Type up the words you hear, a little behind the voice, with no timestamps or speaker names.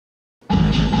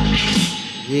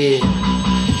Yeah.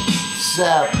 What's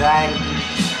up, baby?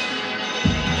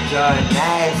 Jordan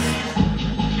Nasty.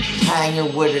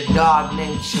 Hanging with a dog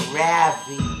named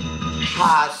Chirafi.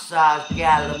 Hot sauce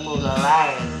Galamula.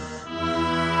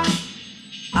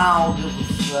 I don't give a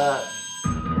fuck.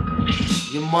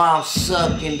 Your mom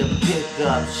sucking the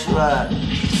pickup truck.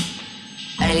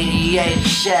 88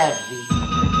 Chevy.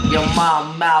 Your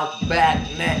mom mouth back,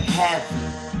 neck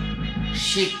heavy.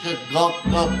 She could go.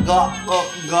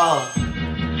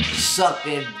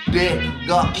 Sucking dick,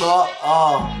 go.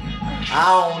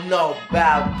 I don't know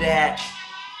about that.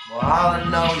 But all I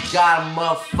know is got a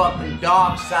motherfucking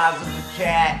dog size of a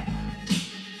cat.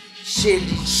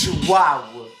 Chili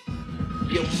Chihuahua.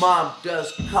 Your mom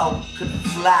does coke and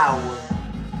flour.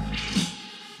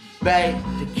 Bake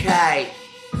the cake.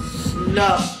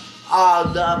 Snuff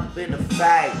all up in the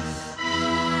face.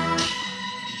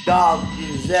 Dog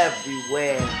is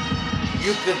everywhere.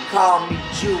 You can call me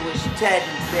Jewish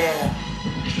teddy bear.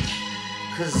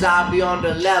 Cause I be on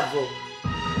the level.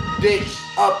 Dig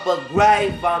up a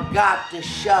grave, I got the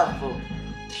shovel.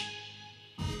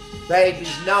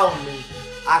 Babies know me.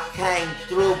 I came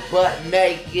through butt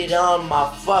naked on my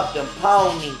fucking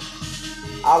pony.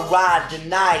 I ride the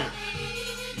night.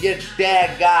 Your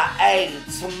dad got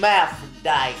AIDS,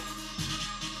 hermaphrodite.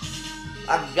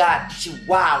 I got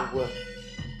Chihuahua.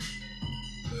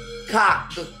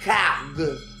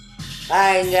 Cock-a-cock-a.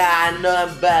 I ain't got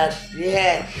nothing but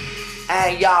that.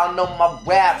 And y'all know my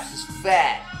raps is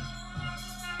fat.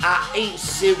 I eat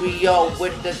cereal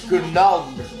with the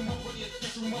granola.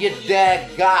 Your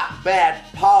dad got bad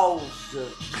posture.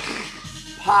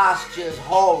 Posture's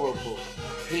horrible.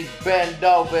 He bend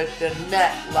over the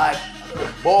neck like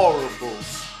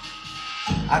horribles.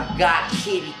 I got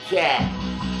kitty cat,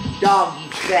 doggy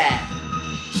fat.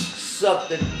 Suck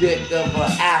the dick of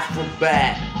an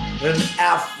acrobat. An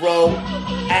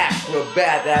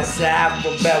acrobat. That's an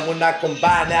acrobat when I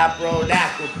combine afro and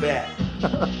acrobat.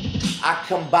 I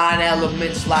combine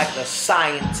elements like a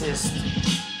scientist.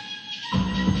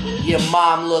 Your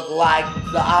mom look like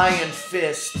the Iron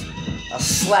Fist. I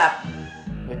slap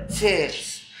her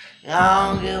tits. I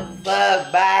don't give a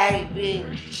fuck, baby.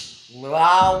 We're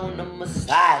all on the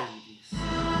Messiah.